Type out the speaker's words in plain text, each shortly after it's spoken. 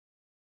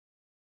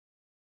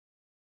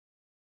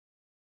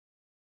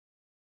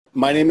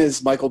My name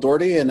is Michael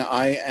Dougherty, and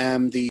I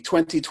am the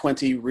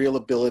 2020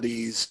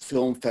 ReelAbilities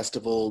Film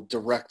Festival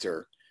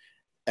Director.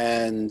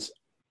 And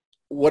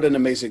what an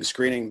amazing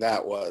screening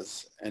that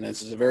was. And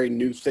this is a very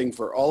new thing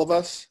for all of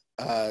us.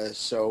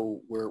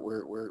 So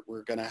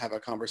we're going to have a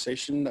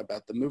conversation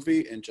about the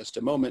movie in just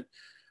a moment.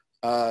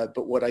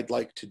 But what I'd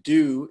like to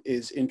do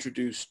is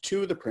introduce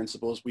two of the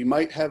principals. We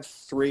might have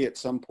three at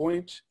some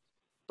point,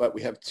 but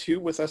we have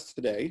two with us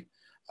today.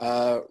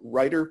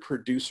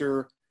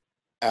 Writer-producer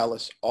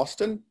Alice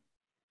Austen,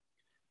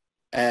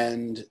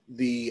 and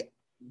the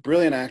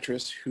brilliant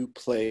actress who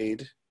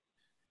played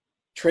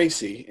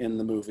Tracy in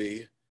the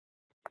movie,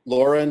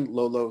 Lauren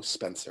Lolo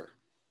Spencer.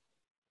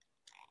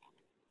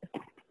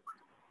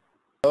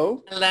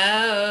 Hello.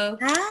 Hello.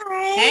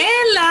 Hi. Hey,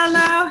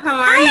 Lolo. How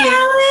are Hi, you?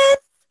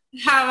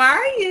 Alice. How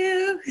are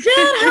you?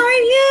 Good. How are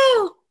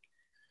you?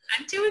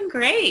 I'm doing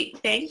great.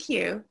 Thank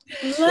you.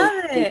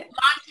 Love it.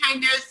 Long time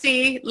no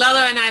see. Lolo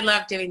and I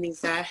love doing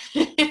these.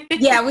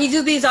 Yeah, we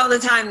do these all the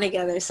time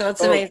together, so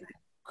it's amazing.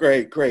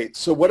 Great, great.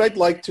 So what I'd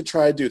like to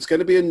try to do, it's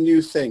going to be a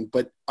new thing,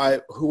 but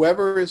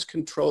whoever is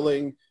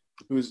controlling,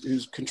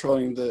 who's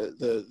controlling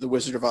the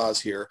Wizard of Oz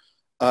here,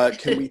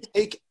 can we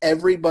take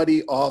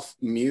everybody off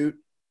mute?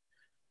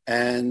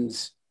 And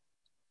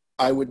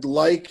I would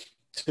like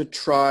to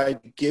try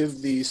to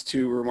give these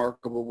two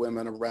remarkable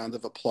women a round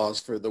of applause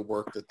for the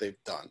work that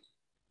they've done.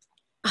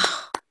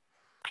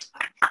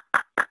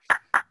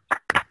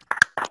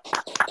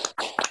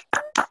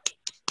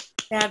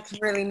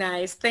 That's really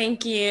nice.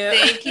 Thank you.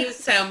 Thank you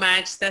so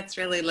much. That's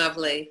really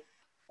lovely.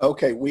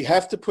 Okay, we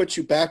have to put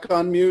you back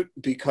on mute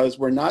because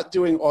we're not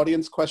doing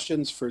audience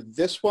questions for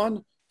this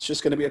one. It's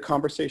just going to be a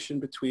conversation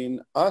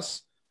between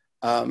us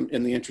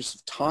in the interest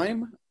of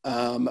time.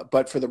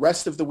 But for the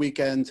rest of the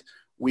weekend,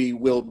 we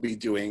will be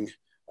doing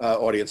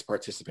audience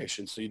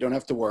participation, so you don't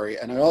have to worry.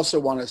 And I also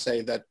want to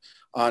say that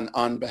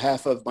on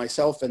behalf of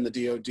myself and the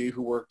DoD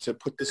who worked to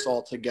put this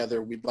all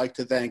together, we'd like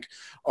to thank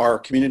our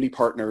community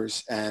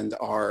partners and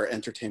our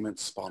entertainment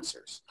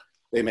sponsors.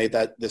 They made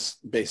this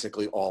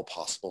basically all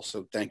possible,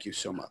 so thank you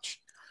so much.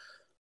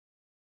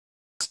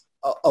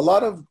 A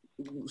lot of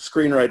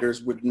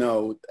screenwriters would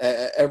know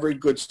every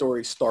good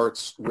story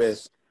starts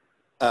with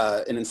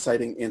an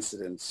inciting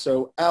incident.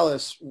 So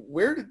Alice,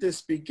 where did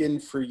this begin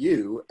for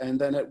you? And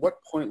then at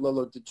what point,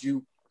 Lolo, did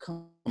you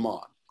come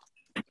on?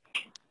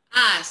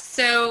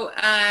 So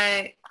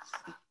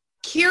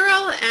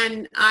Kiril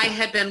and I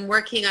had been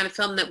working on a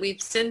film that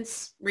we've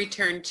since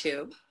returned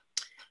to.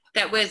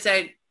 That was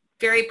a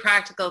very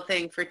practical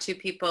thing for two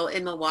people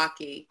in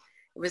Milwaukee.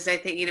 It was, I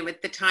think,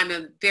 at the time,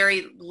 a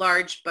very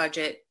large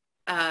budget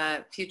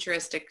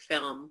futuristic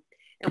film.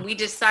 And we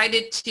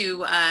decided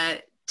to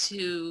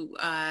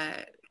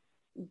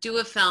do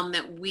a film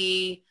that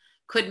we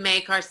could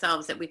make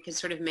ourselves, that we could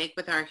sort of make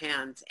with our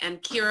hands.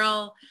 And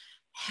Kiril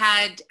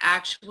had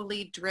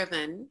actually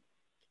driven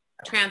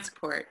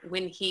transport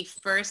when he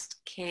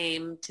first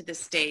came to the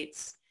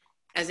States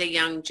as a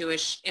young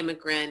Jewish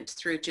immigrant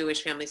through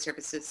Jewish Family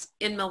Services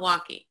in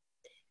Milwaukee.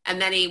 And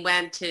then he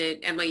went to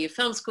NYU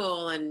Film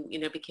School and,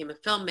 became a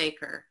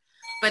filmmaker.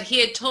 But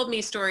he had told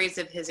me stories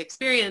of his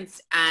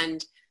experience,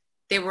 and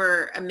they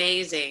were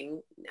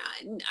amazing.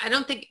 I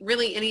don't think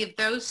really any of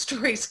those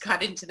stories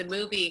got into the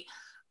movie,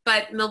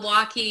 but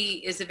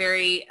Milwaukee is a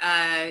very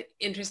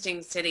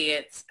interesting city.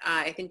 It's,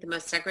 I think, the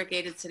most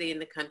segregated city in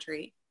the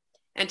country.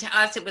 And to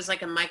us, it was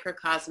like a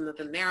microcosm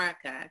of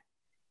America.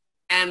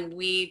 And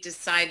we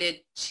decided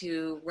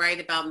to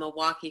write about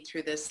Milwaukee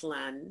through this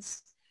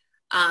lens,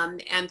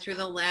 and through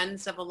the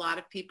lens of a lot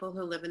of people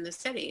who live in the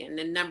city. And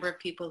a number of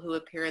people who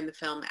appear in the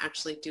film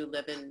actually do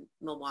live in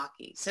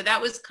Milwaukee. So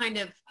that was kind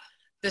of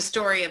the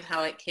story of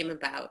how it came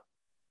about.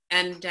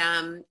 And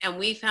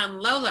we found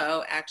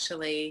Lolo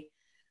actually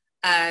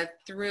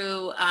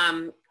through,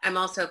 I'm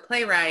also a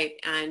playwright,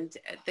 and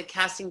the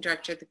casting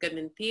director at the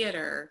Goodman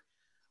Theater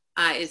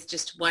is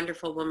just a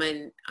wonderful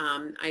woman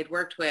I'd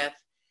worked with.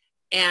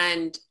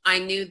 And I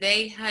knew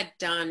they had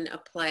done a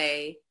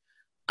play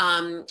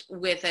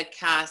with a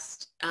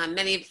cast,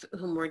 many of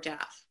whom were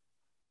deaf.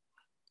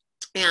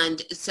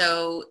 And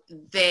so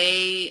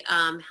they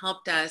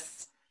helped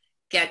us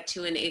get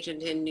to an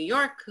agent in New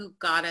York who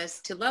got us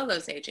to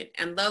Lolo's agent.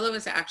 And Lolo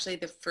was actually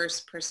the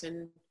first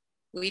person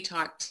we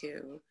talked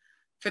to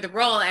for the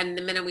role. And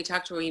the minute we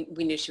talked to her,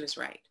 we knew she was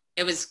right.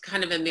 It was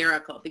kind of a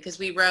miracle because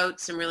we wrote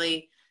some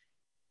really,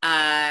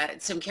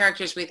 some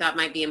characters we thought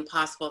might be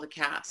impossible to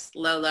cast.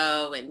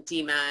 Lolo and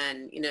Dima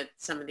and,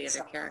 some of the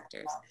other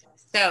characters.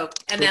 So,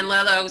 and then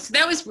Lolo,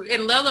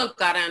 and Lolo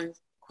got on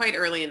quite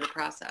early in the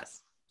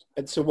process.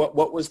 And so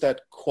what was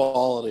that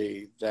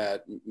quality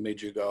that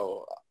made you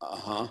go,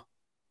 uh-huh?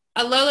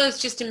 Lolo's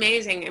just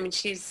amazing. I mean,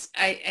 she's,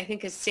 I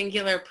think, a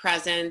singular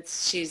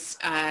presence. She's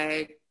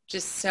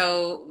just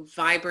so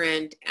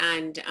vibrant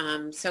and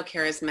so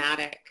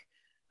charismatic.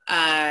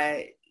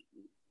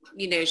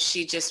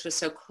 She just was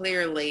so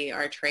clearly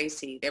our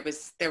Tracy. There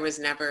was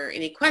never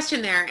any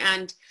question there.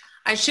 And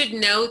I should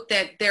note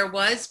that there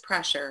was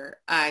pressure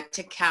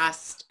to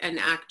cast an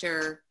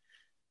actor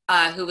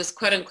who was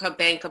quote unquote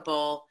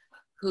bankable,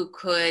 who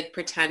could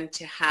pretend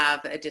to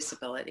have a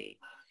disability.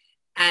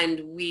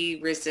 And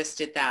we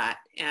resisted that.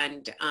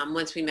 And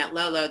once we met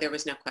Lolo, there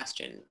was no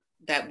question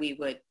that we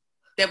would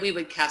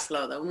cast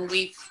Lolo. And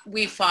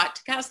we fought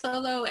to cast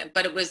Lolo,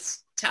 but it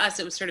was, to us,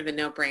 it was sort of a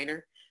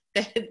no-brainer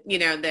that,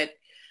 that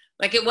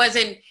like it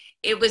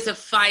was a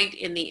fight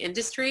in the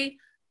industry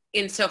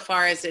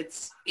insofar as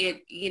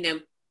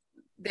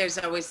there's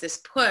always this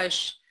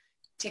push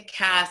to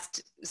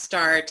cast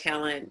star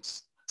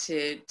talent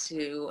to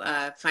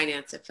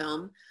finance a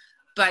film.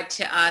 But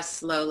to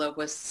us, Lolo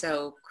was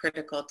so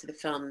critical to the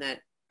film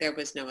that there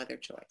was no other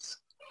choice.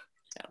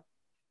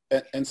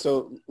 And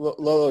so,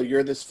 Lolo,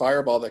 you're this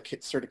fireball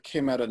that sort of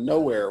came out of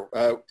nowhere.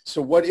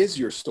 So what is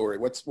your story?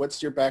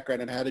 What's your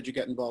background, and how did you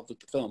get involved with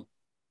the film?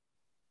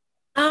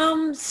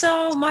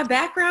 So my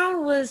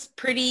background was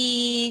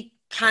pretty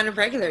kind of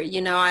regular.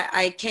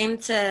 I came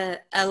to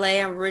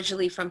LA. I'm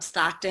originally from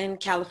Stockton,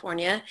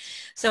 California.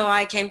 So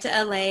I came to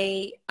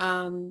LA,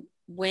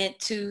 went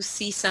to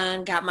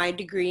CSUN, got my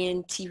degree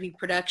in TV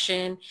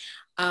production,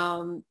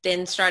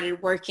 then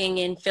started working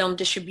in film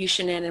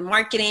distribution and in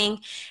marketing.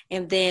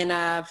 And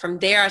then from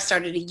there, I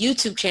started a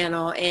YouTube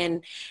channel.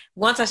 And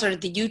once I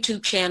started the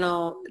YouTube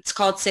channel, it's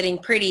called Sitting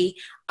Pretty,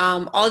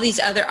 all these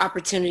other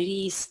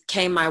opportunities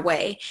came my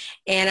way.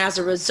 And as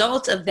a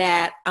result of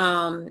that,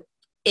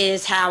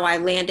 is how I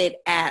landed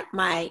at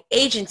my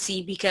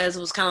agency, because it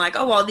was kind of like,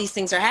 oh, all these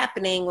things are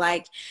happening.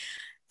 Like,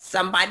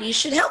 somebody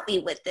should help me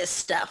with this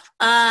stuff.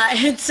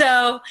 And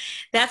so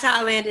that's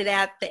how I landed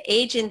at the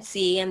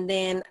agency. And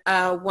then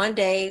one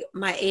day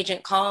my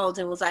agent called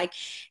and was like,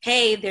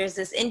 hey, there's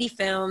this indie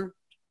film,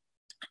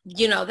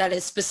 that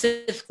is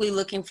specifically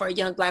looking for a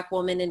young Black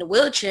woman in a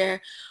wheelchair.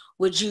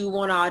 Would you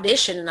want to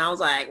audition? And I was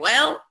like,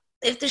 well,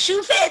 if the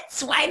shoe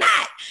fits, why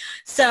not?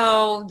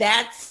 So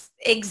that's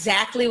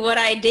exactly what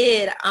I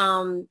did.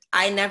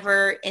 I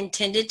never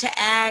intended to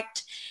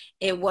act.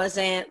 It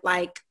wasn't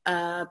like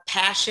a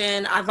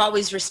passion. I've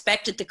always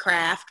respected the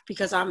craft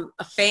because I'm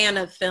a fan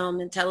of film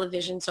and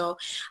television. So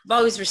I've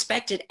always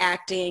respected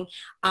acting.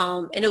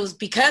 And it was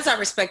because I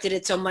respected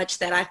it so much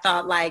that I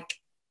thought like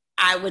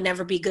I would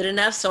never be good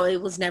enough. So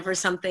it was never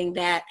something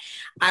that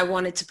I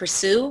wanted to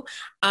pursue.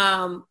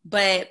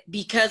 But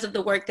because of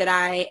the work that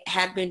I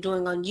had been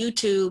doing on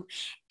YouTube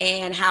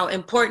and how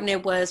important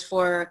it was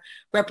for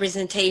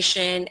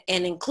representation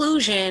and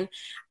inclusion,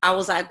 I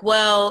was like,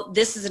 well,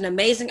 this is an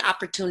amazing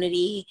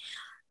opportunity.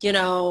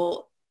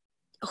 Who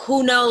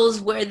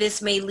knows where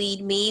this may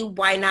lead me?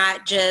 Why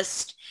not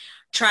just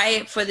try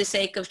it for the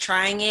sake of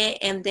trying it?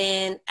 And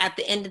then at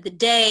the end of the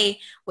day,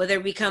 whether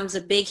it becomes a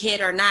big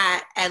hit or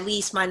not, at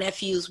least my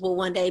nephews will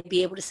one day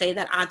be able to say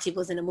that Auntie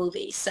was in a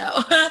movie. So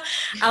I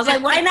was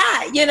like, why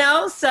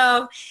not?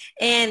 So,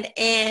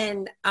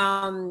 and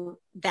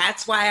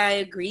that's why I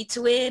agreed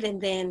to it. And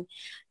then,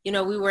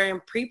 we were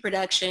in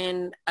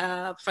pre-production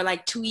for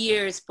like 2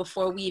 years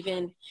before we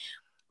even,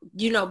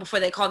 before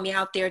they called me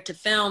out there to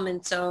film.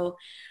 And so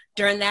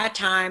during that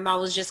time, I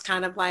was just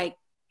kind of like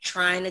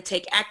trying to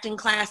take acting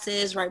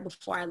classes right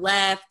before I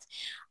left,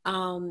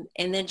 and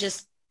then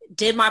just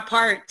did my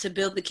part to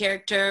build the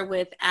character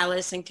with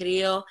Alice and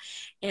Kiril.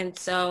 And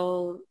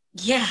so,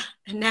 yeah,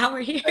 now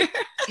we're here.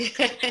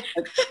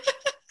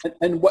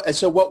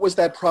 So what was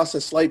that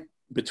process like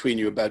between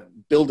you about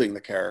building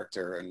the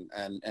character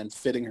and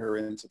fitting her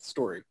into the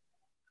story?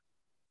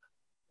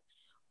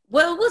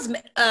 Well, it was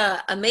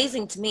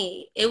amazing to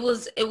me. It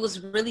was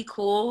really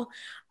cool.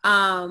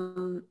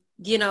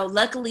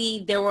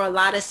 Luckily there were a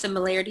lot of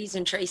similarities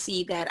in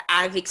Tracy that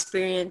I've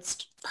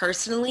experienced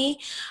personally.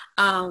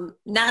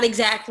 Not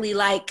exactly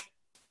like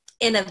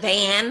in a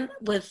van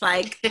with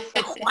like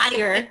a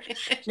choir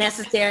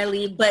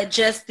necessarily, but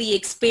just the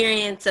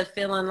experience of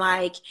feeling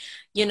like,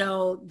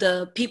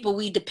 the people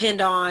we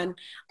depend on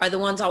are the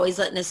ones always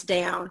letting us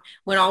down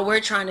when all we're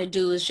trying to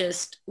do is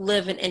just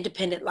live an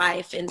independent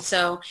life. And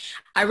so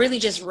I really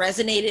just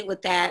resonated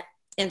with that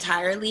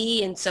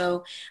entirely. And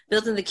so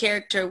building the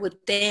character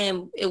with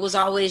them, it was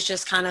always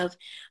just kind of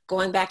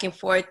going back and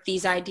forth,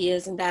 these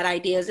ideas and that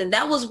ideas. And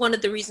that was one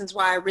of the reasons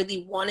why I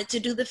really wanted to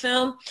do the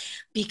film,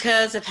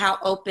 because of how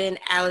open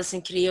Alice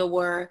and Kiril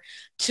were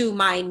to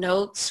my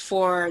notes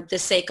for the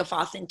sake of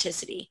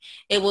authenticity.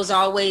 It was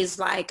always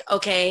like,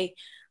 okay,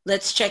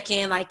 let's check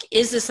in. Like,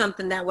 is this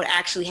something that would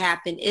actually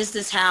happen? Is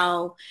this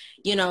how,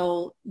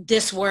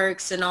 this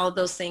works and all of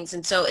those things?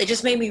 And so it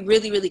just made me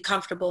really, really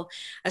comfortable,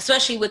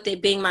 especially with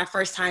it being my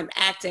first time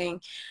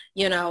acting.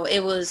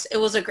 It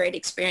was a great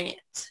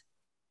experience.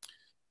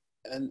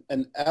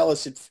 And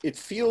Alice, it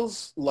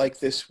feels like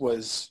this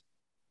was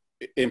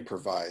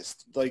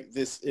improvised. Like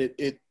this,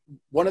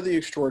 one of the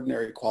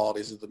extraordinary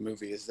qualities of the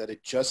movie is that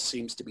it just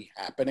seems to be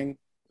happening.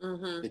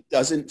 Mm-hmm. It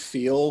doesn't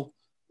feel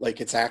like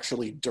it's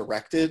actually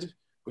directed,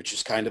 which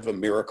is kind of a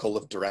miracle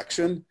of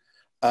direction.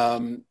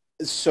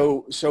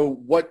 So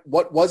what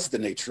was the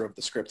nature of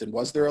the script, and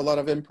was there a lot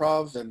of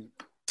improv? And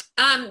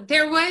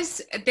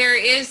there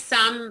is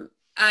some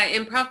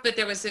improv, but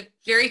there was a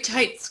very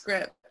tight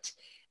script.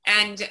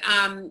 And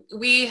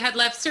we had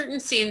left certain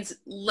scenes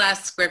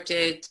less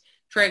scripted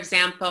for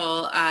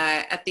example,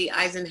 at the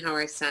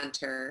Eisenhower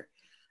Center,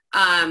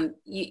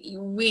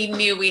 we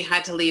knew we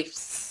had to leave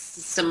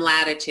some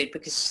latitude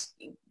because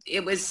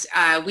it was,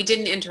 we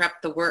didn't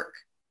interrupt the work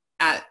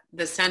at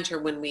the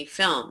center when we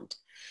filmed.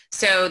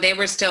 So they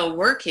were still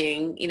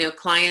working, you know,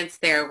 clients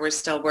there were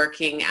still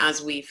working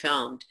as we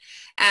filmed.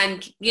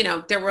 And, you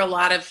know, there were a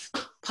lot of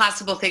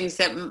possible things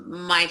that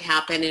might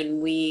happen,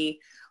 and we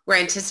were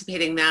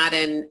anticipating that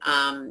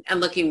and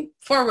looking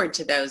forward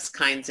to those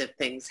kinds of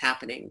things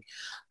happening.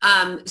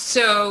 But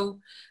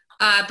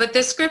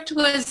the script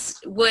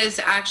was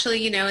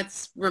actually, you know,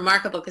 it's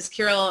remarkable because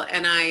Kiril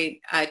and I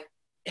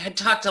had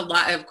talked a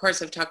lot, of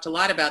course, I've talked a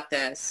lot about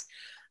this,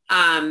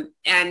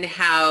 and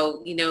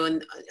how, you know,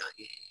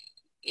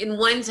 in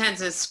one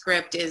sense, a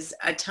script is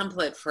a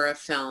template for a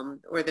film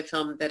or the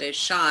film that is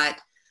shot,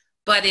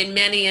 but in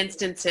many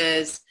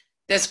instances,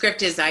 the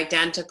script is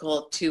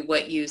identical to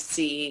what you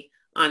see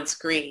on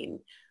screen.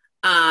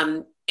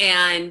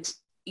 And,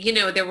 you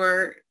know, there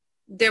were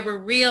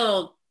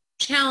real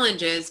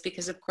challenges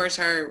because, of course,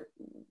 our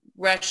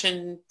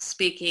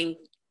Russian-speaking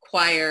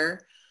choir,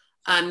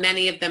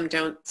 many of them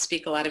don't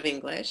speak a lot of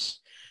English.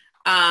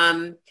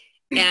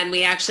 And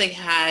we actually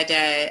had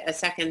a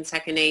second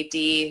AD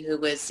who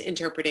was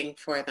interpreting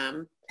for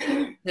them,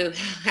 who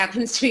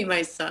happens to be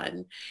my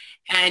son.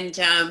 And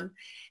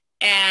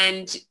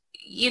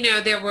you know,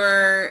 there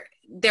were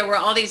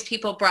all these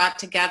people brought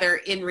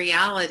together in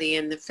reality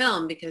in the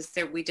film because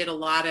we did a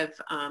lot of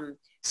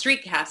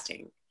street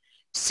casting.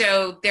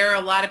 So there are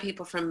a lot of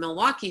people from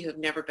Milwaukee who've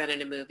never been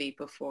in a movie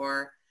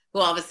before, who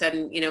all of a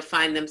sudden, you know,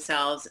 find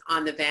themselves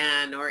on the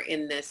van or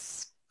in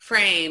this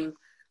frame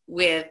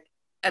with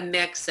a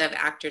mix of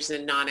actors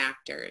and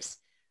non-actors.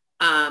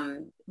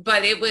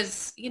 But it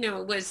was, you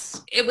know, it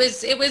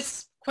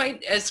was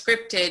quite a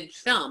scripted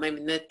film. I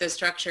mean, the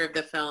structure of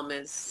the film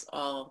is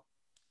all,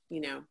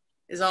 you know,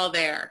 is all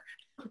there.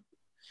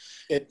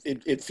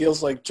 It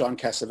feels like John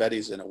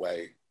Cassavetes in a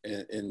way,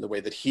 in the way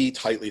that he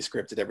tightly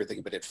scripted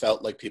everything, but it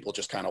felt like people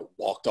just kind of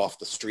walked off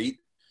the street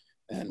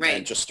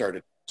and just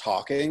started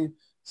talking.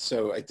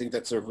 So I think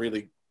that's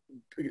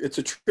it's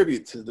a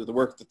tribute to the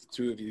work that the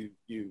two of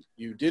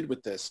you did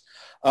with this.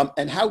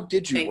 And how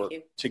did you work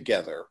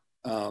together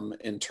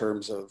in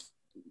terms of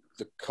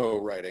the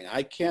co-writing?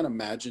 I can't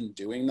imagine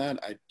doing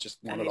that. I just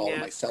want it all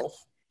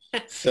myself.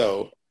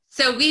 So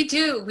we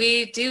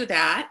do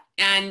that.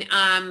 And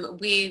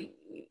we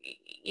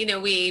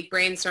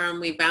brainstorm,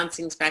 we bounce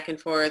things back and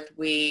forth,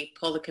 we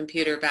pull the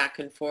computer back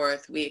and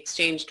forth, we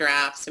exchange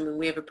drafts. I mean,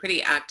 we have a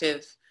pretty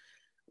active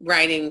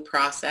writing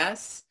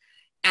process.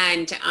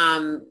 And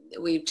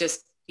we've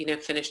just, you know,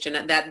 finished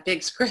that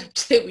big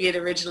script that we had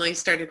originally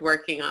started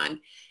working on.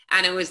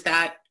 And it was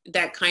that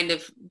kind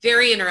of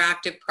very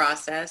interactive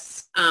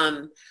process.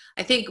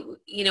 I think,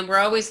 you know, we're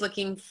always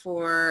looking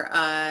for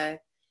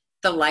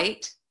the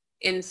light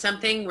in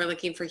something. We're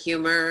looking for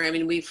humor. I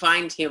mean, we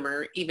find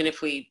humor even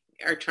if we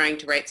are trying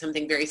to write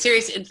something very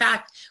serious. In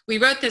fact, we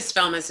wrote this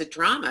film as a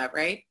drama,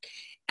 right?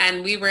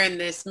 And we were in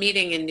this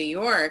meeting in New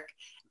York,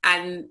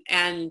 and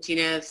you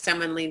know,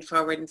 someone leaned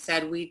forward and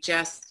said, "We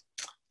just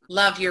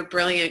love your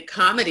brilliant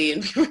comedy."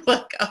 And we were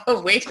like,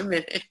 "Oh, wait a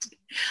minute.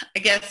 I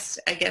guess,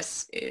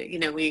 you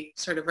know, we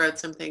sort of wrote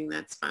something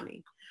that's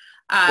funny."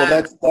 Well,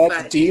 that's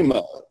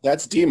Dima.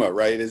 That's Dima,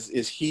 right?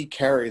 Is he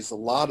carries a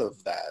lot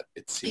of that,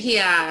 it seems.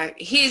 Yeah,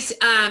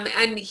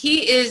 and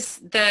he is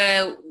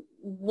the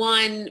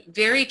one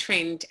very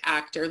trained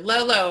actor.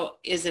 Lolo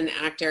is an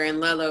actor, and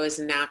Lolo is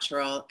a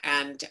natural.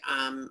 And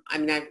I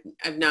mean,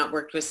 I've not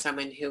worked with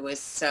someone who was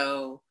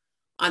so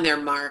on their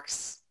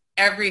marks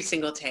every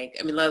single take.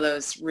 I mean,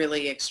 Lolo's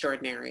really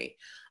extraordinary.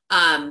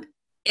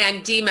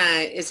 And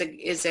Dima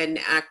is an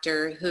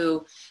actor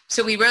who,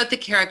 so we wrote the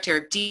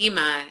character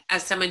Dima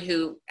as someone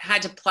who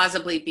had to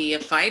plausibly be a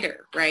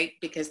fighter, right?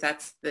 Because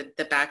that's the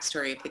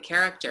backstory of the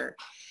character.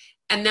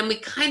 And then we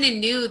kind of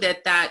knew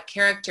that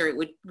character, it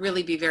would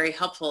really be very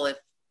helpful if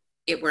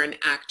it were an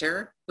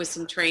actor with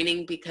some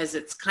training, because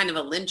it's kind of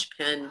a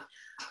linchpin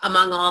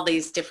among all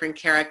these different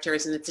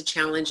characters, and it's a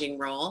challenging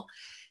role.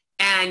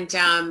 And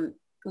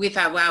we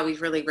thought, wow,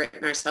 we've really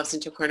written ourselves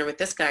into a corner with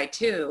this guy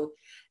too.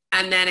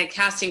 And then a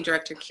casting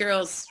director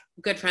Kiril's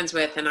good friends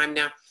with, and I'm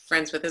now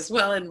friends with as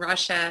well in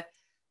Russia,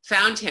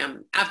 found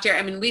him after,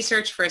 I mean, we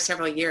searched for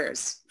several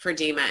years for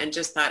Dima and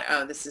just thought,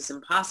 oh, this is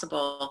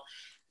impossible.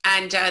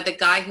 And the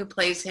guy who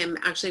plays him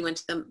actually went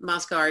to the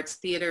Moscow Arts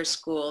Theater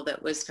School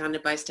that was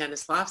founded by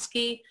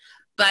Stanislavski.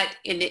 But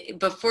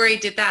before he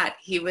did that,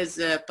 he was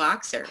a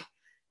boxer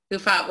who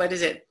fought,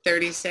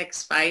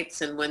 36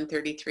 fights and won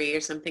 33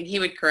 or something. He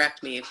would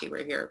correct me if he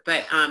were here.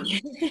 But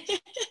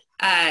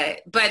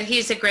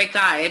he's a great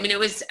guy. I mean,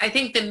 I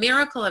think the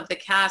miracle of the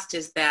cast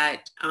is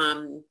that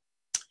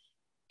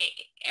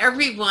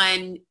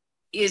everyone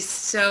is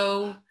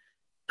so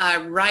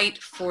right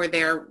for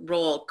their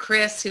role.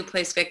 Chris, who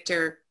plays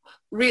Victor,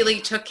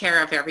 really took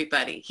care of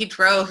everybody. He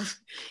drove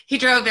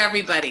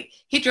everybody.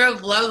 He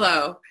drove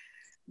Lolo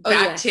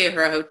back to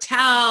her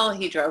hotel.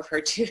 He drove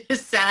her to the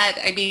set.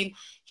 I mean,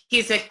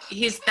 he's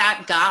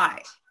that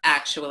guy,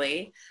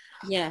 actually.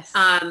 Yes.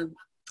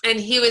 And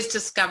he was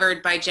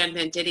discovered by Jen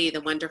Venditti,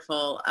 the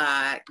wonderful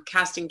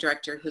casting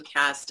director who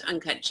cast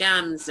Uncut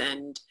Gems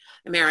and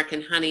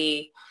American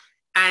Honey.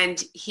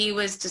 And he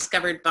was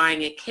discovered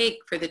buying a cake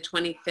for the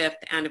 25th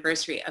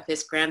anniversary of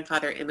his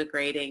grandfather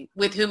immigrating,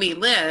 with whom he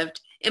lived,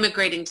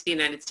 immigrating to the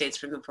United States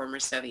from the former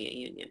Soviet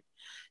Union.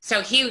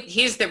 So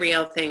he's the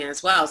real thing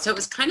as well. So it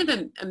was kind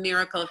of a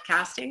miracle of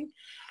casting.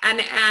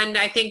 And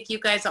I think you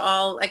guys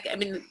all, like, I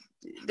mean,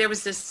 there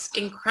was this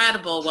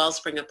incredible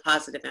wellspring of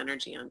positive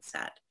energy on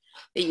set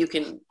that you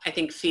can, I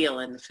think, feel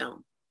in the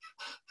film.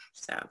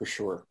 So for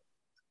sure.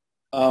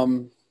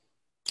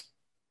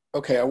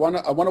 Okay, I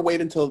want to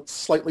wait until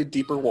slightly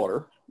deeper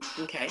water.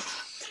 Okay.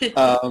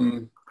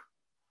 The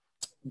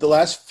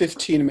last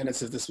 15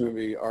 minutes of this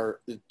movie are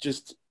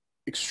just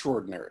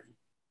extraordinary.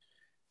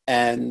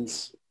 And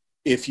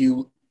if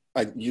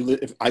I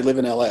live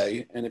in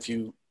LA, and if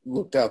you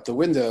looked out the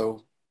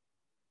window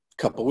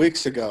a couple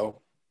weeks ago,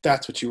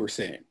 that's what you were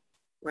seeing.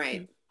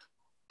 Right.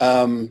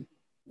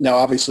 Now,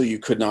 obviously, you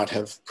could not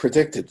have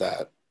predicted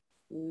that.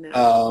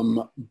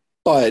 No.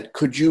 But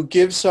could you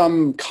give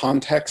some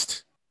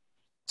context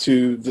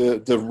to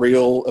the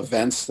real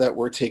events that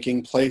were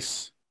taking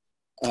place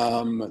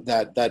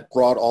that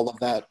brought all of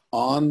that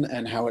on,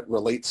 and how it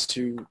relates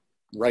to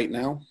right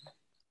now?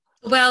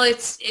 Well,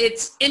 it's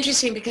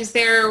interesting because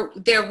there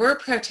were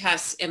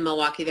protests in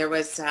Milwaukee. There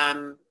was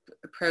a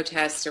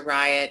protest, a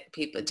riot.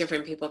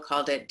 Different people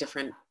called it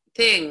different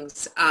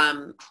things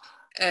a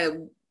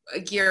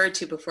year or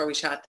two before we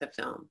shot the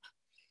film.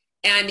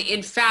 And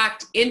in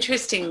fact,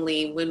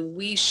 interestingly, when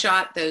we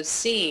shot those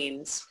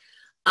scenes,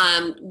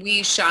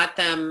 we shot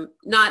them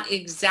not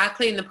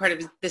exactly in the part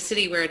of the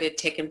city where it had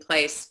taken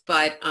place,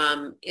 but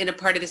in a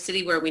part of the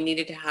city where we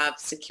needed to have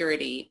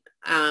security.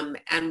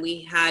 And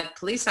we had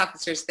police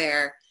officers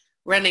there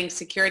running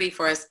security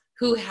for us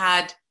who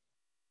had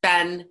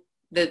been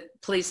the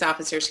police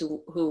officers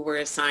who were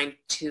assigned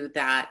to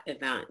that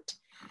event.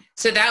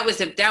 So that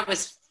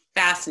was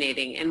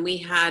fascinating. And we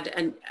had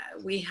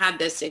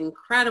this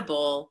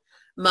incredible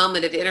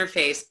moment of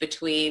interface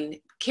between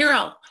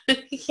Kiril.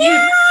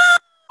 Yeah!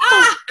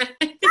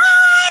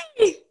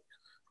 It's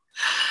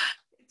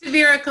a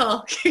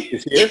miracle.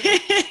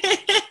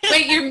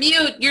 Wait,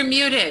 you're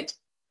muted.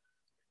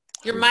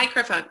 Your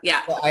microphone.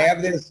 Yeah. Well, I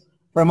have this,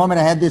 for a moment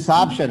I had this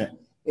option.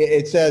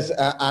 It says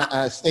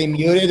stay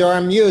muted or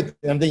unmute.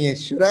 I'm thinking,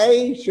 should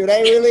I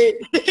really?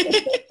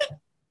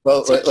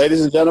 Well,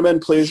 ladies and gentlemen,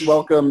 please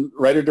welcome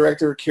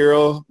writer-director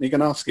Kiril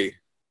Mikhanovsky.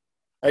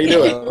 How you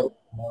doing?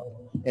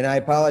 And I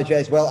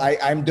apologize. Well,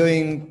 I'm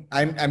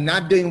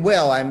not doing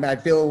well. I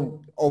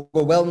feel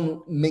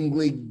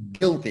overwhelmingly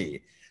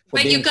guilty.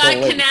 But you got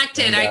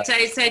connected. I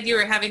said you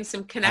were having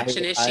some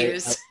connection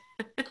issues.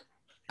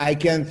 I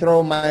can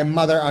throw my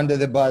mother under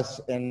the bus,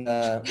 and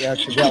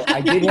yes, well, I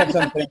did have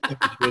some connection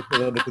issues a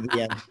little bit to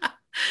the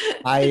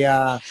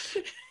end.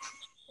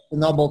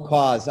 Noble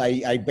cause.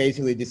 I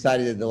basically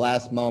decided at the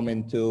last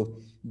moment to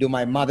do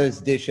my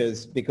mother's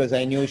dishes because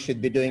I knew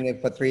she'd be doing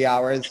it for 3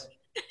 hours.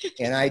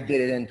 And I did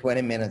it in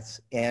 20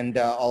 minutes. And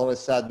all of a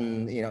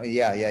sudden,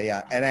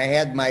 yeah. And I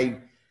had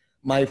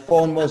my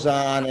phone was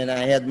on, and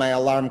I had my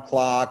alarm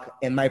clock,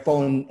 and my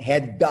phone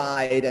had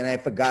died, and I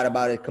forgot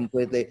about it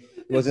completely.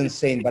 It was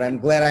insane, but I'm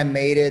glad I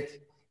made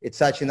it. It's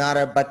such an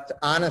honor. But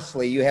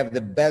honestly, you have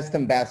the best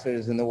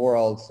ambassadors in the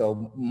world.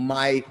 So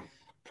my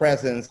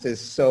presence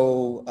is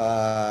so,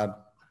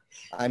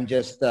 I'm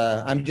just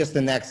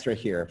an extra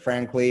here,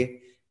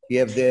 frankly. You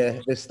have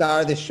the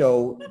star of the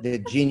show, the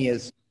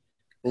genius,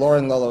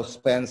 Lolo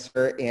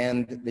Spencer,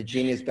 and the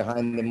genius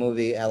behind the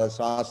movie, Alice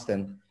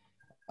Austen.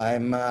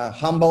 I'm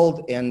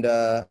humbled and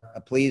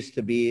pleased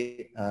to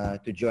be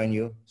to join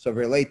you so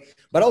very late,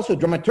 but also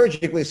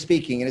dramaturgically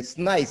speaking, and it's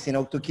nice,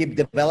 to keep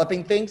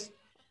developing things.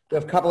 We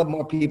have a couple of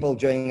more people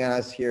joining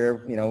us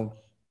here,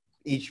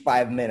 each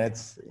 5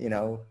 minutes,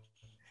 Well,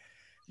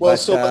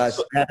 but,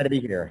 happy to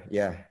be here.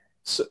 Yeah.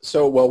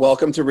 So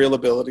welcome to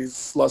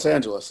ReelAbilities, Los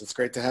Angeles. It's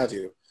great to have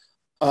you.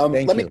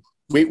 Thank you.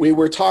 We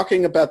were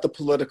talking about the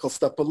political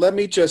stuff, but let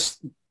me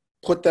just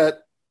put that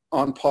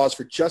on pause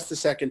for just a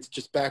second to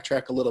just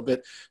backtrack a little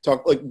bit.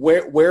 Talk like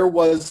where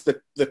was the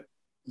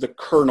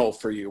kernel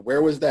for you?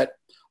 Where was that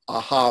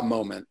aha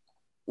moment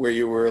where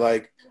you were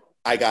like,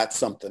 I got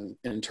something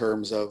in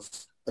terms of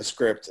a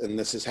script, and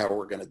this is how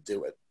we're going to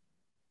do it?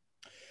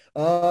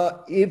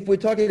 If we're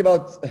talking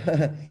about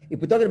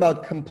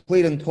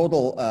complete and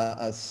total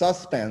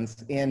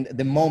suspense, and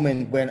the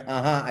moment when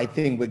I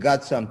think we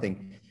got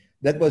something,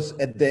 that was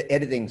at the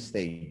editing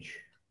stage,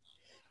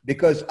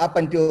 because up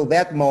until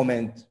that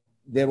moment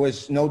there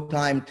was no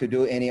time to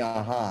do any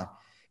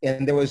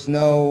and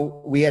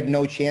we had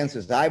no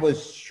chances. I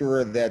was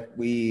sure that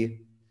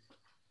we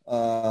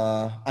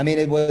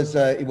it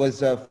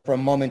was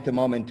from moment to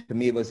moment. To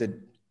me, it was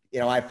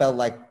I felt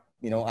like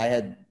I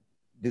had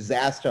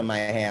disaster on my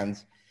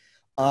hands,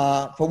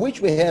 for which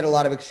we had a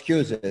lot of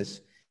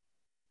excuses.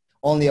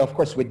 Only, of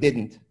course, we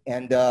didn't.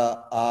 And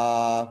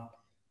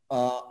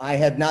I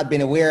had not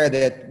been aware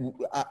that,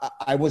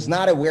 I was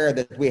not aware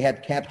that we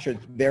had captured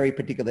very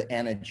particular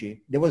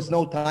energy. There was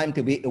no time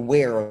to be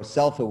aware or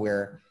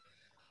self-aware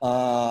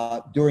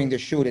during the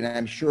shoot. And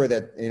I'm sure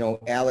that, you know,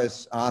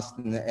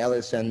 Austen,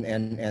 Alice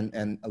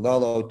and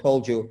Lolo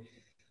told you,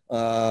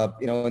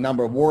 you know, a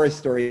number of war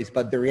stories,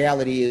 but the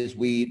reality is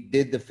we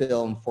did the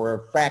film for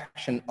a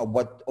fraction of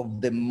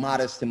the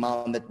modest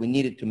amount that we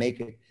needed to make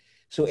it.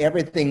 So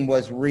everything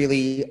was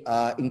really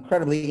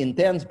incredibly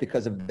intense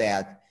because of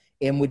that.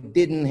 And we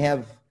didn't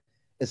have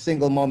a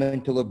single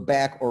moment to look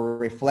back or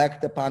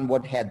reflect upon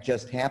what had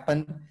just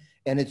happened.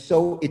 And it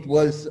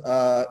was,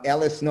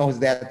 Alice knows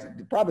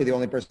that, probably the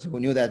only person who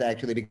knew that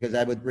actually, because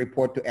I would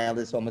report to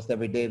Alice almost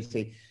every day and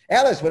say,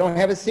 Alice, we don't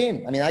have a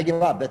scene. I mean, I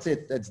give up, that's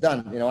it, it's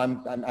done. You know,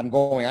 I'm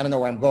going, I don't know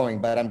where I'm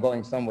going, but I'm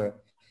going somewhere.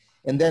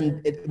 And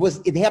then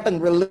it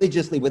happened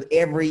religiously with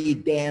every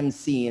damn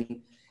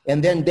scene.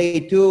 And then day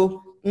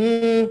 2,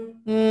 I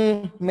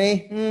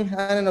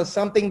don't know,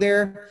 something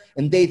there.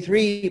 And day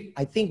 3,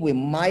 I think we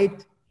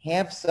might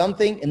have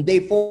something. And day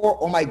 4,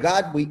 oh my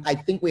God, I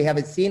think we have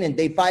a scene. And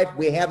day 5,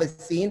 we have a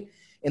scene.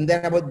 And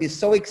then I would be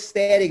so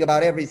ecstatic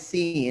about every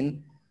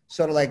scene,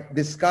 sort of like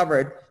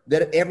discovered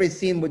that every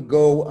scene would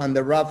go on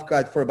the rough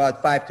cut for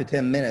about 5 to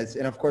 10 minutes.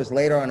 And of course,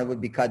 later on, it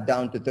would be cut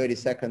down to 30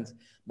 seconds.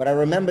 But I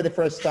remember the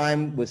first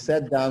time we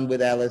sat down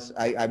with Alice,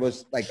 I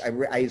was like,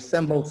 I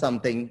assembled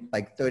something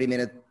like 30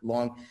 minutes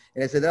long.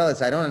 And I said,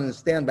 Alice, I don't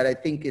understand, but I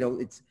think, you know,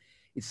 it's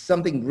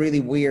something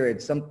really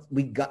weird.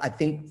 I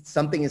think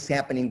something is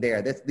happening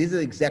there. These are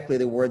exactly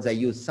the words I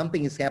use.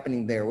 Something is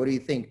happening there. What do you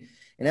think?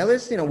 And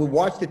Alice, you know, we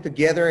watched it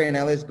together and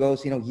Alice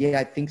goes, you know, yeah,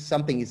 I think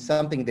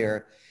something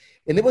there.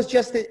 And it was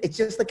just, it's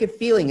just like a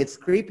feeling, it's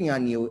creeping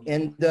on you.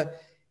 And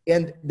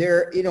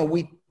there, you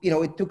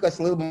know, it took us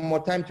a little bit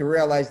more time to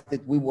realize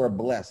that we were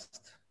blessed.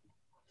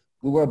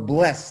 We were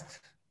blessed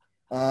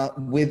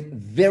with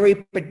very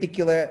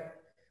particular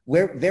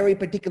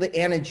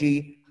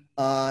energy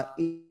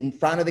in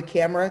front of the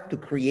camera to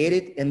create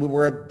it, and we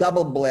were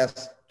double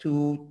blessed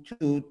to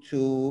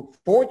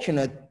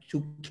fortunate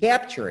to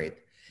capture it.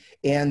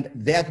 And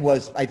that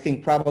was, I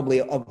think, probably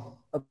of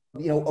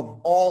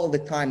all the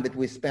time that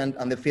we spent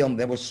on the film,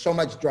 there was so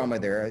much drama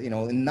there, you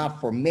know,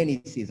 enough for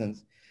many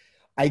seasons.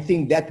 I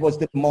think that was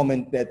the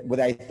moment that what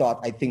I thought,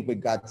 I think we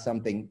got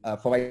something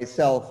for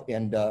myself.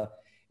 And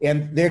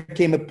there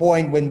came a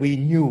point when we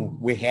knew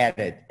we had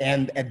it.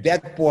 And at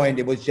that point,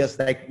 it was just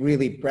like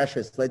really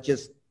precious. Let's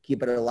just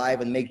keep it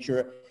alive and make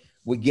sure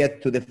we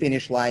get to the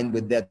finish line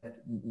with that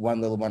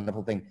one little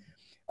wonderful thing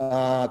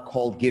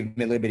called Give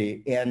Me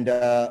Liberty. And,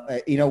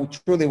 you know,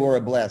 truly we were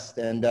blessed.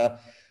 And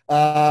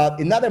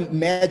another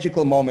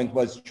magical moment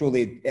was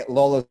truly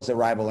Lolo's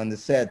arrival on the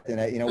set.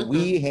 And, you know,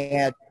 we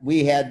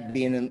had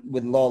been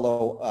with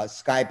Lolo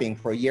Skyping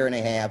for a year and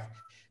a half.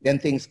 Then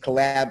things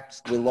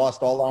collapsed. We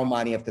lost all our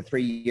money after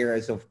 3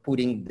 years of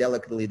putting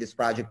delicately this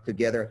project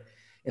together.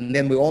 And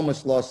then we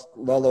almost lost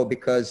Lolo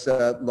because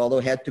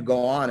Lolo had to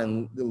go on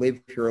and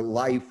live her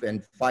life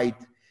and fight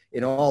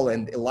and all.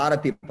 And a lot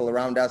of people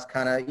around us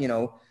kind of, you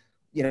know,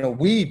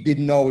 we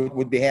didn't know it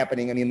would be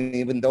happening. I mean,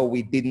 even though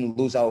we didn't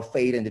lose our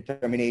faith and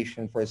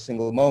determination for a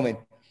single moment.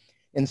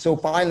 And so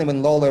finally,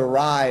 when Lolo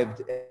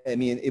arrived, I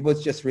mean, it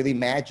was just really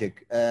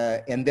magic.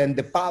 And then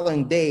the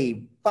following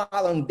day,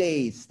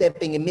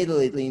 stepping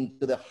immediately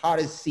into the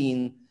hardest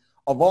scene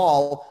of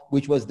all,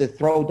 which was the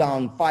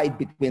throwdown fight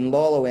between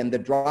Lolo and the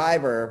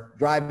driver,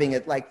 driving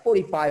at like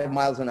 45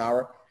 miles an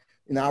hour.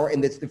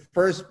 And it's the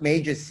first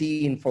major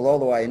scene for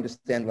Lolo, I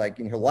understand, like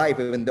in her life,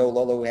 even though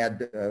Lolo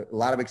had a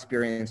lot of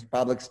experience,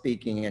 public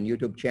speaking and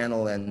YouTube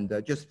channel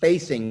and just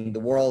facing the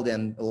world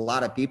and a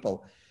lot of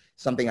people,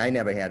 something I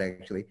never had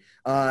actually.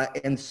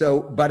 And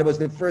so, but it was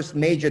the first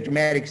major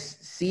dramatic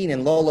scene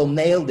and Lolo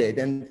nailed it.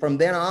 And from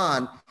then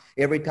on,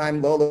 every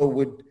time Lolo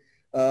would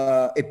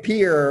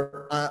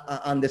appear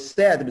on the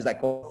set, it was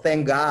like, oh,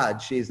 thank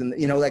God she's in,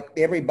 you know, like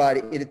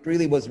everybody, it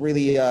really was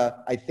really,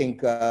 I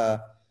think,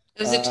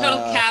 it was a total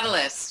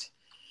catalyst.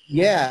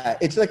 Yeah,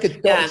 it's like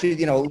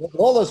you know,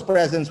 Lolo's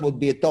presence would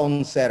be a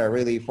tone setter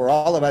really for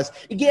all of us.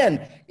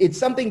 Again, it's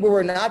something we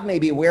were not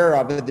maybe aware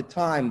of at the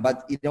time,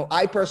 but you know,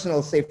 I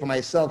personally say for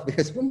myself,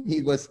 because for me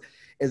it was,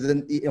 as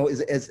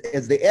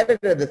the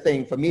editor of the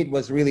thing, for me it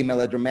was really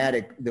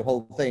melodramatic, the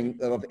whole thing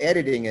of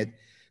editing it,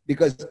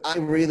 because I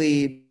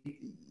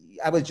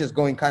was just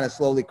going kind of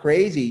slowly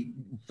crazy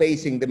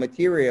facing the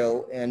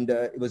material, and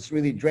it was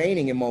really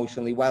draining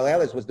emotionally while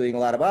Alice was doing a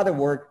lot of other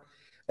work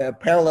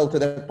parallel to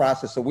that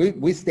process. So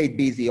we stayed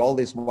busy all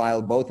this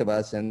while, both of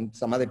us and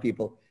some other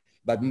people,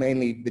 but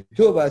mainly the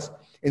two of us.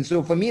 And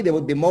so for me, there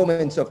would be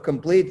moments of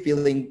complete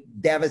feeling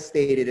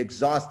devastated,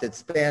 exhausted,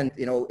 spent,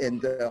 you know,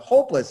 and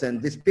hopeless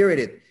and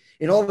dispirited.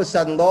 And all of a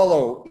sudden,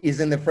 Lolo is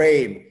in the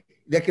frame.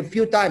 Like a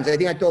few times, I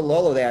think I told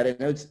Lolo that,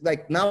 and it's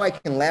like, now I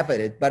can laugh at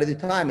it, but at the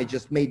time, it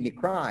just made me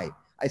cry.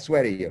 I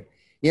swear to you.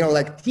 You know,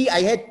 like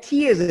I had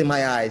tears in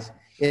my eyes,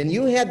 and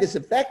you had this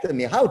effect on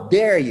me. How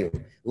dare you,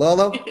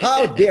 Lolo?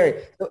 How dare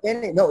you?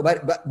 So,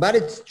 but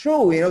it's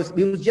true. You know,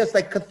 it was just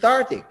like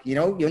cathartic. You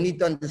know, you need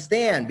to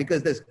understand,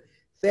 because there's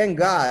Thank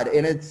God.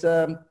 And it's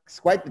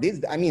quite,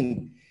 I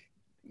mean,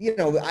 you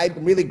know,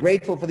 I'm really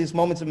grateful for these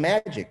moments of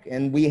magic,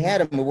 and we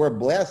had them. We were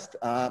blessed,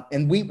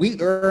 and we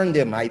earned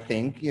them. I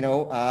think, you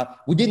know,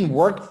 we didn't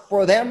work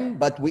for them,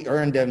 but we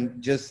earned them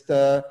just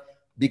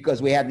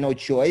because we had no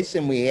choice,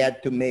 and we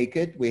had to make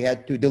it. We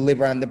had to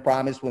deliver on the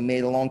promise we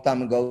made a long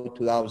time ago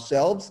to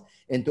ourselves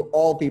and to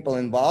all people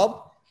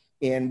involved,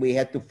 and we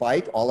had to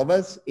fight, all of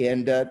us.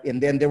 And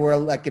then there were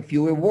like a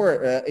few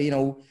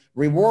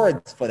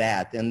rewards for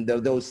that, and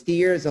those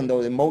tears and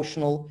those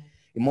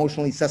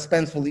emotionally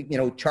suspensefully, you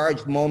know,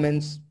 charged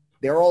moments,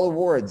 they're all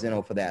awards, you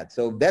know, for that.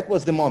 So that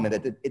was the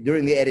moment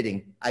during the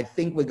editing. I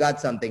think we got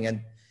something,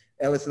 and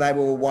Alice and I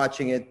were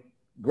watching it.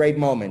 Great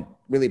moment,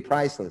 really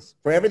priceless.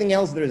 For everything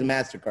else, there's a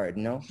MasterCard,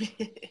 you know?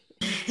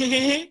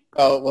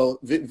 Oh, well,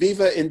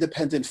 viva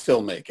independent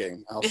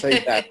filmmaking. I'll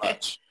say that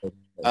much.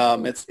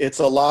 It's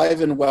alive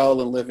and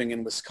well and living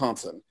in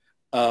Wisconsin.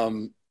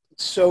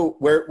 So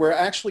we're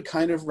actually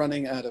kind of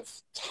running out of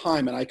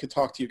time, and I could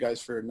talk to you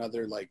guys for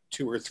another like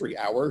 2 or 3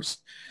 hours.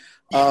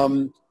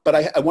 But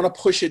I want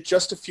to push it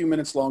just a few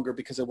minutes longer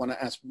because I want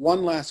to ask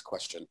one last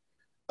question,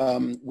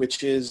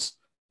 which is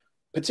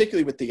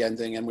particularly with the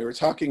ending. And we were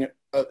talking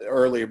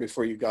earlier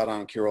before you got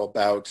on, Kiril,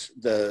 about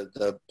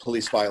the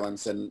police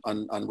violence and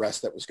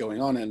unrest that was going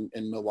on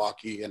in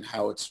Milwaukee and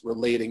how it's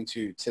relating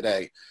to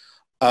today.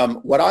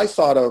 What I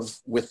thought of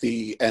with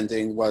the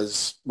ending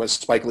was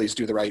Spike Lee's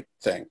Do the Right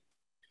Thing.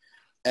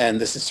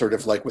 And this is sort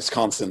of like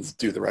Wisconsin's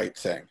Do the Right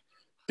Thing,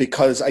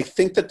 because I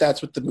think that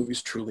that's what the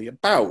movie's truly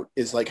about,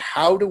 is like,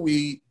 how do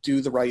we do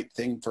the right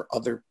thing for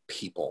other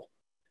people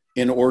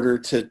in order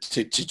to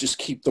just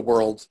keep the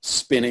world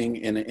spinning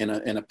in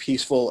a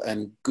peaceful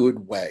and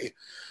good way?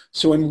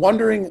 So I'm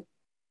wondering,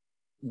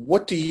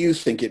 what do you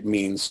think it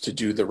means to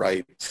do the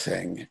right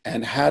thing?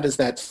 And how does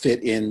that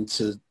fit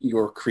into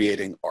your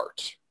creating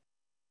art?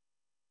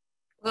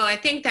 Well, I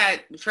think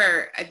that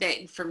for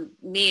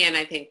me, and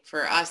I think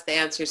for us, the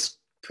answer is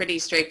pretty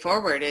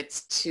straightforward.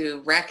 It's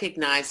to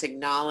recognize,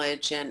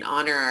 acknowledge, and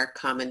honor our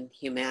common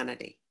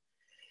humanity,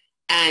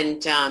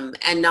 and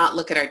not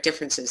look at our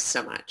differences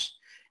so much.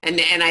 And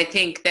I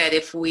think that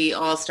if we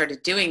all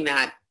started doing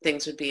that,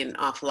 things would be an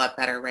awful lot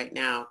better right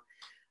now,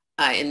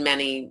 in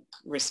many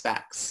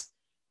respects.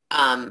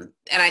 And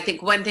I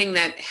think one thing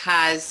that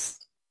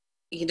has,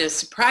 you know,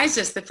 surprised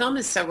us, the film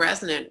is so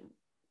resonant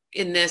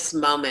in this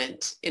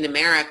moment in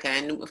America.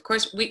 And of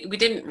course, we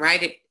didn't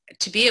write it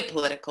to be a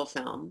political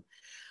film.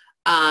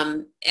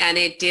 And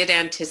it did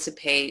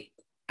anticipate,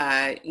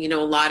 you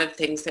know, a lot of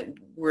things that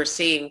we're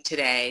seeing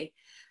today.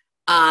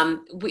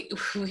 We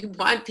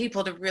want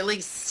people to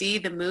really see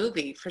the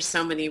movie for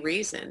so many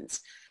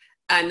reasons,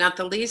 not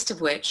the least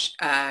of which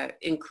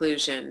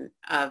inclusion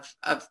of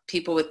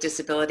people with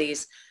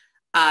disabilities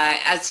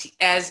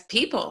as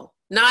people,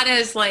 not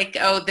as like,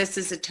 oh, this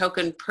is a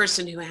token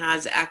person who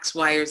has X,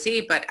 Y, or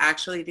Z, but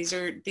actually these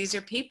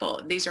are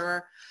people. These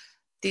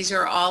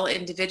are all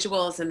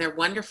individuals, and they're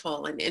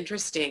wonderful and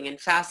interesting and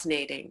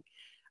fascinating.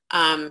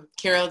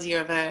 Kiril, do you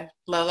have a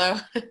Lolo?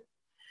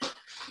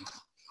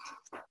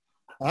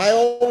 I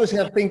always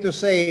have things to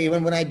say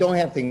even when I don't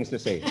have things to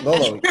say.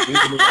 Lolo.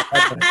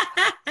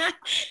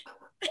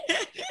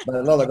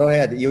 But Lola, go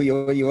ahead.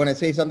 You want to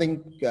say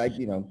something?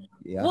 You know,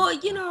 yeah. Well,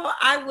 you know,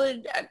 I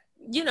would,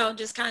 you know,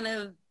 just kind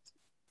of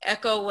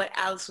echo what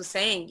Alice was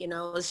saying. You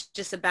know, it's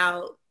just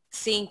about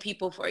seeing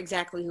people for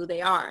exactly who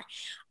they are.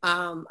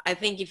 I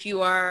think if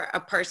you are a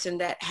person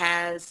that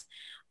has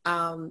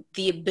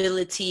the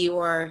ability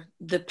or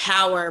the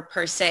power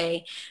per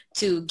se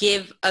to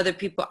give other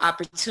people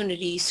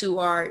opportunities who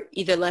are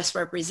either less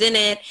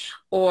represented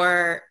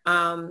or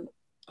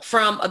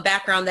from a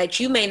background that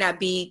you may not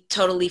be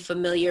totally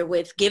familiar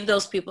with, give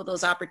those people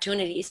those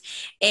opportunities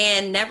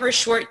and never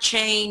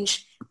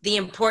shortchange the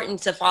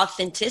importance of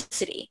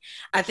authenticity.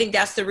 I think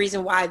that's the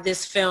reason why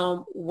this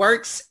film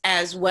works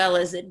as well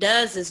as it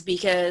does, is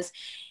because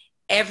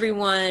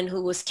everyone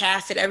who was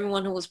casted,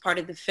 everyone who was part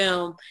of the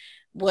film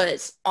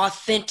was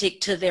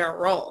authentic to their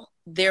role.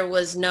 There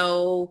was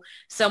no,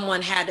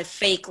 someone had to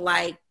fake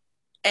like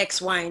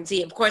X, Y, and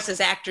Z. Of course, as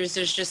actors,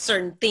 there's just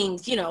certain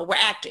things, you know, we're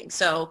acting.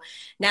 So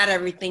not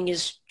everything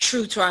is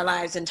true to our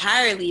lives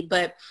entirely,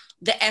 but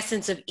the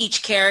essence of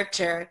each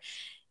character,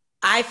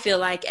 I feel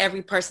like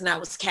every person that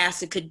was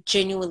casted could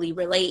genuinely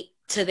relate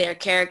to their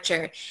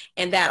character,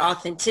 and that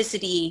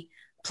authenticity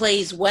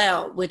plays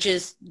well, which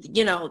is,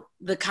 you know,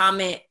 the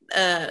comment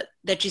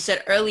that you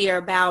said earlier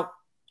about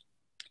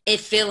it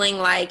feeling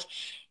like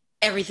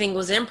everything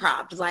was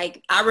improv.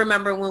 Like, I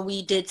remember when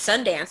we did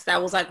Sundance,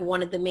 that was like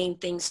one of the main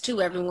things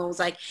too. Everyone was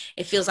like,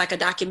 it feels like a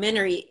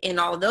documentary and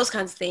all of those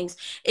kinds of things.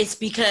 It's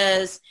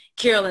because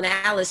Kiril and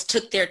Alice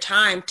took their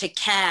time to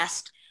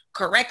cast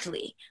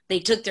correctly. They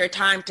took their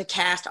time to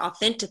cast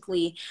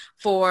authentically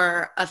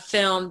for a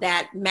film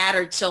that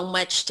mattered so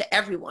much to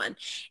everyone.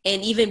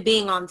 And even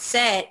being on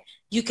set,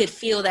 you could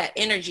feel that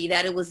energy,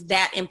 that it was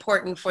that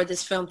important for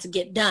this film to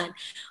get done.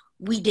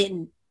 We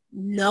didn't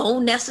know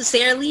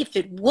necessarily if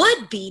it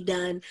would be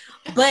done,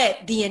 but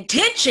the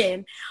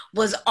intention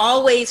was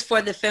always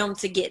for the film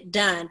to get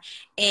done.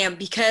 And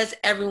because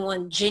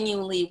everyone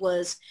genuinely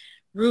was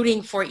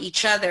rooting for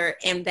each other,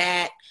 and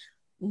that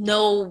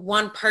no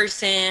one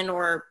person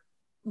or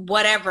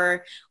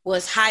whatever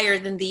was higher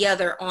than the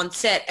other on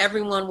set,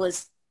 everyone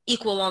was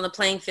equal on the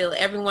playing field.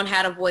 Everyone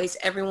had a voice.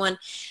 Everyone,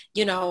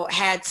 you know,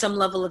 had some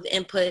level of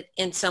input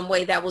in some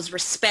way that was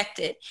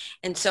respected.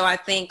 And so I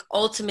think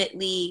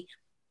ultimately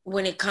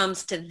when it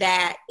comes to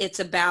that, it's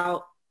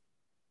about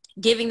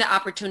giving the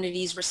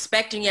opportunities,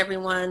 respecting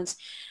everyone's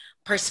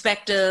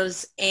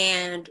perspectives,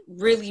 and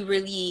really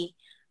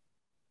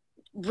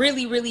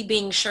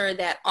being sure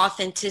that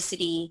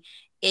authenticity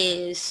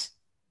is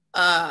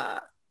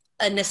a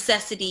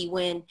necessity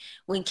when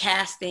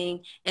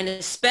casting, and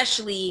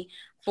especially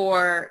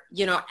for,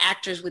 you know,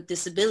 actors with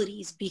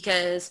disabilities,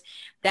 because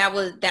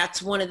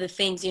that's one of the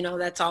things, you know,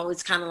 that's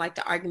always kind of like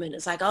the argument.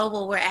 It's like, oh,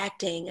 well, we're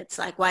acting. It's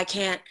like, why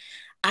can't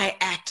I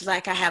act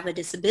like I have a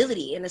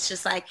disability? And it's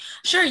just like,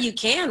 sure, you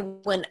can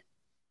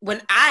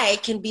when I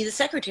can be the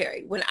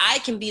secretary, when I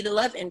can be the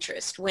love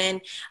interest,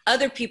 when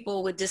other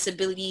people with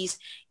disabilities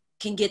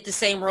can get the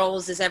same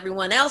roles as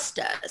everyone else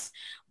does.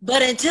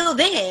 But until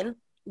then,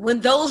 when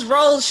those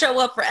roles show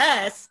up for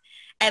us,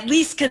 at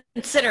least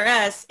consider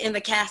us in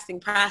the casting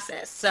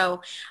process.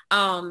 So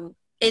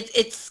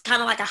it's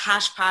kind of like a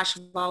hodgepodge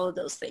of all of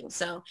those things.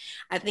 So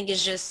I think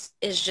it's just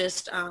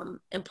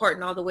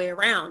important all the way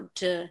around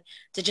to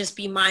just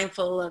be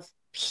mindful of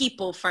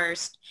people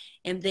first,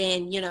 and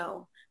then, you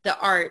know, the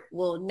art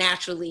will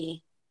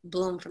naturally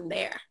bloom from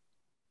there.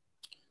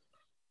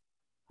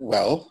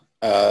 Well,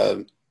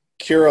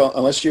 Kiril,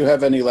 unless you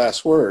have any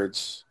last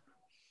words.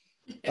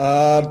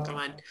 Come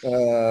on.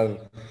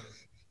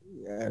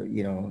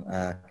 You know,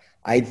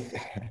 I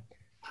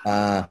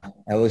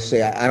always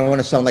say I don't want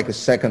to sound like a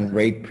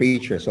second-rate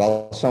preacher, so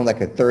I'll sound like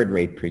a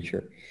third-rate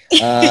preacher.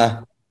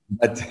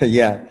 But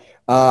yeah,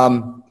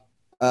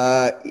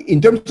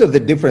 in terms of the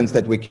difference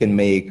that we can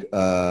make,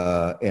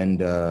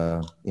 and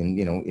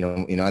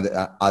in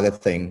other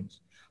things,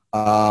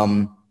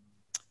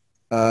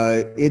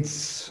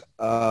 it's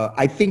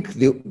I think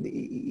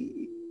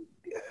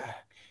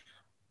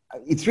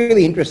it's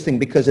really interesting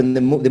because in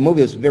the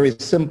movie is very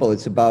simple.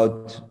 It's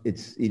about,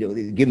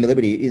 give me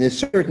liberty in a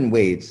certain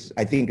way.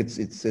 I think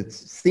it's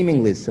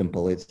seemingly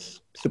simple.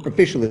 It's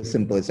superficially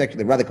simple. It's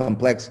actually rather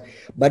complex,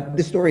 but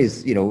the story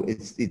is,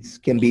 it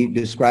can be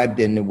described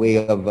in a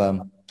way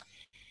of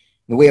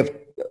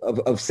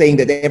saying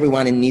that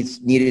everyone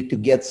needed to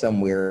get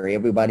somewhere.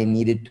 Everybody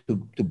needed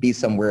to be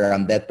somewhere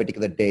on that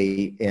particular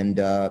day, and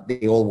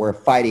they all were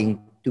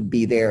fighting to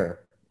be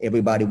there.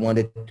 Everybody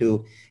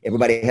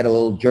had a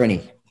little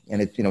journey.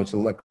 And it's, it's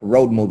like a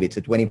road movie. It's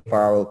a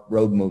 24-hour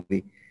road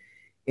movie.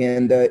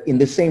 And in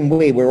the same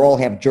way, we all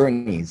have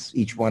journeys,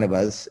 each one of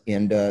us.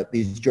 And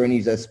these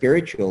journeys are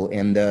spiritual.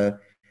 And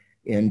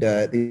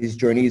these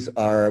journeys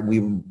are,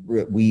 we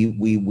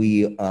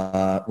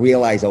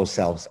realize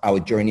ourselves, our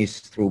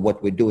journeys through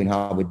what we do and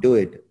how we do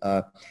it.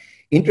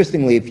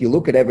 Interestingly, if you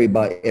look at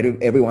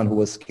everyone who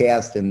was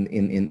cast in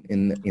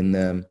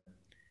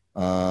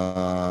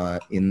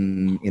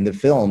the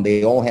film,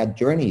 they all had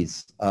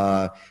journeys.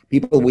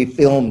 People we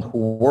filmed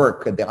who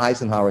work at the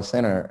Eisenhower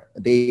Center,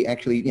 they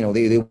actually,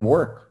 they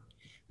work.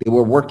 They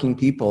were working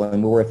people,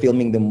 and we were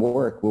filming them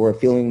work. We were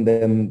filming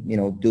them,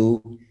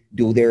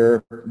 do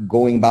their,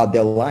 going about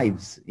their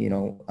lives.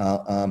 Lauren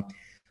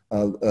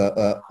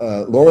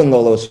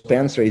Lolo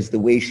Spencer is the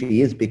way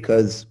she is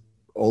because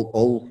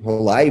all her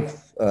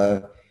life,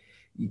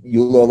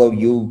 you, Lolo,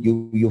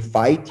 you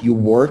fight, you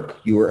work,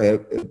 you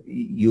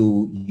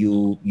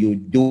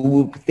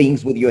do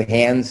things with your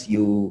hands,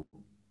 you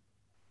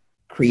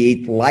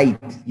create light,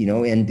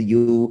 and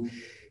you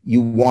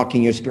walk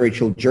in your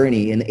spiritual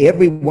journey. And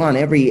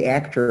every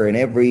actor and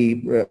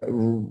every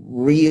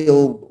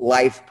real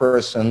life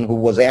person who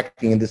was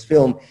acting in this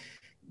film,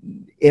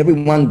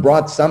 everyone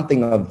brought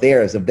something of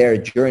theirs, of their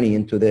journey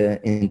into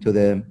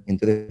the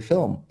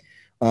film.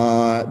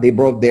 They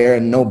brought their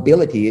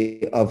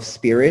nobility of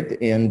spirit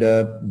and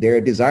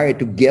their desire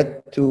to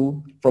get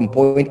from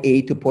point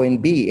A to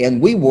point B. And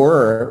we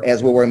were,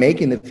 as we were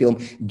making the film,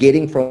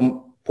 getting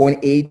from point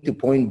A to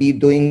point B,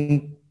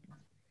 doing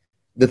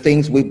the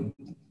things we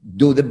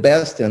do the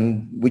best,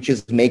 and which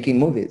is making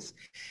movies.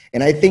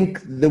 And I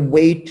think the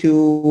way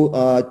to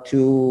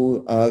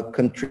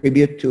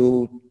contribute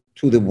to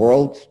the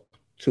world,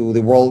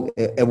 a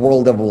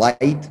world of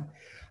light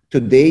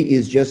today,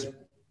 is just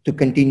to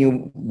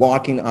continue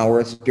walking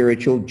our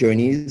spiritual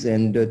journeys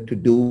and to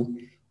do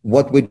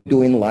what we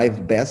do in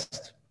life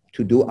best,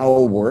 to do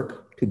our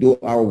work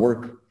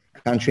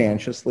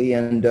conscientiously.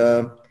 And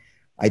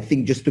I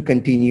think just to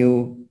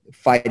continue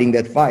fighting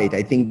that fight.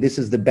 I think this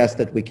is the best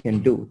that we can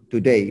do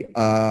today.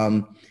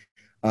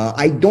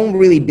 I don't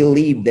really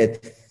believe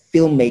that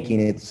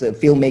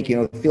filmmaking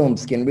of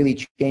films can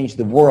really change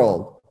the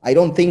world. I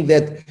don't think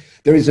that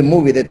there is a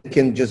movie that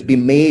can just be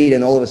made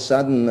and all of a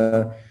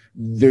sudden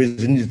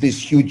there's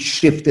this huge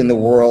shift in the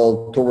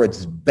world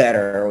towards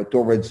better or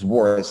towards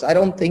worse. I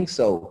don't think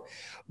so,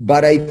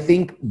 but I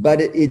think,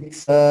 but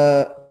it's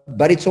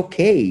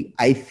okay.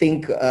 I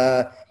think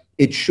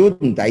it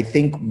shouldn't. I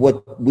think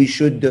what we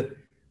should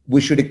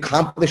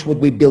accomplish what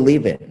we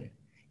believe in,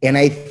 and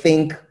I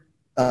think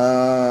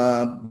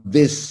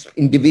this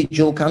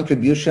individual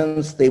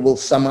contributions, they will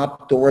sum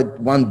up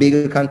toward one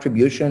bigger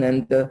contribution,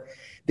 and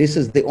this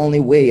is the only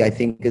way, I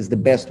think, is the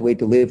best way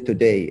to live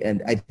today.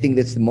 And I think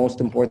that's the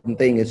most important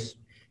thing, is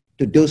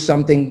to do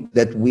something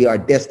that we are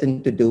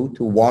destined to do,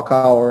 to walk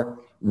our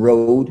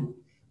road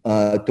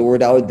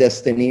toward our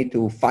destiny,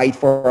 to fight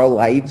for our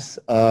lives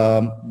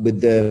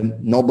with the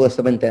noblest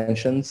of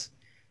intentions,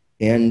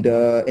 and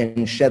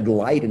shed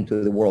light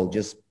into the world.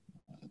 Just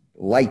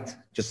light,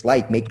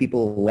 make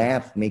people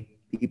laugh, make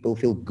people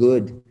feel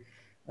good.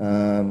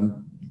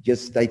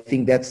 I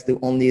think that's the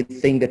only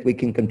thing that we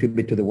can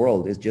contribute to the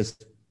world, is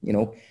just, you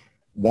know,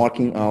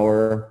 walking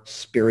our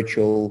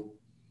spiritual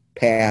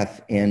path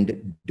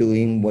and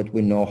doing what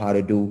we know how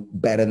to do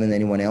better than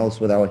anyone else,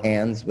 with our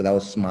hands, with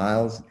our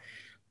smiles,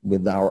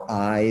 with our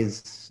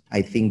eyes.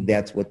 I think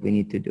that's what we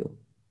need to do.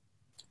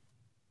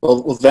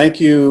 Well,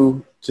 thank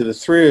you to the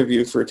three of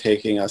you for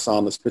taking us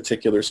on this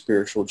particular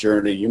spiritual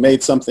journey. You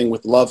made something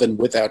with love and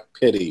without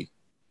pity.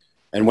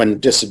 And when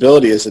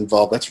disability is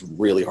involved, that's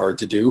really hard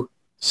to do.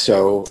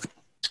 So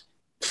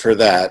for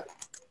that,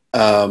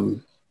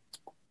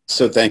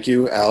 so thank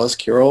you, Alice,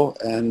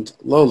 Kiril, and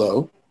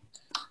Lolo,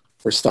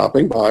 for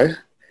stopping by.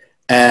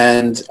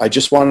 And I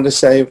just wanted to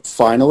say,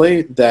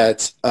 finally,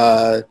 that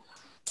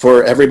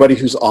for everybody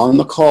who's on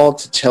the call,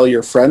 to tell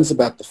your friends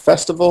about the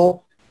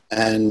festival,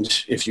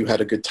 and if you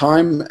had a good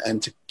time,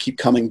 and to keep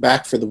coming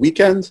back for the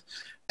weekend,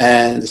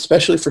 and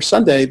especially for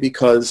Sunday,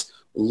 because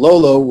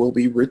Lolo will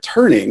be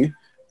returning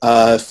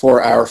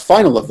for our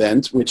final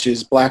event, which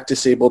is Black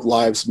Disabled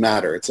Lives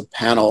Matter. It's a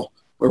panel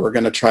where we're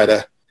going to try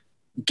to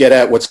get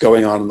at what's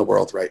going on in the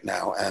world right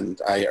now,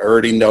 and I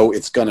already know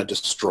it's going to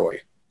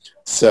destroy.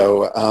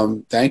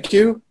 So thank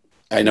you.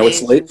 I know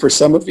it's late for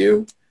some of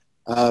you,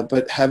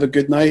 but have a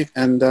good night,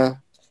 and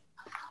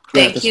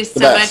thank you so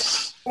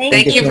much.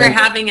 Thank you for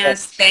having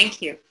us.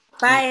 Thank you.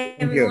 Bye,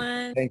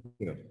 everyone. Thank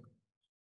you.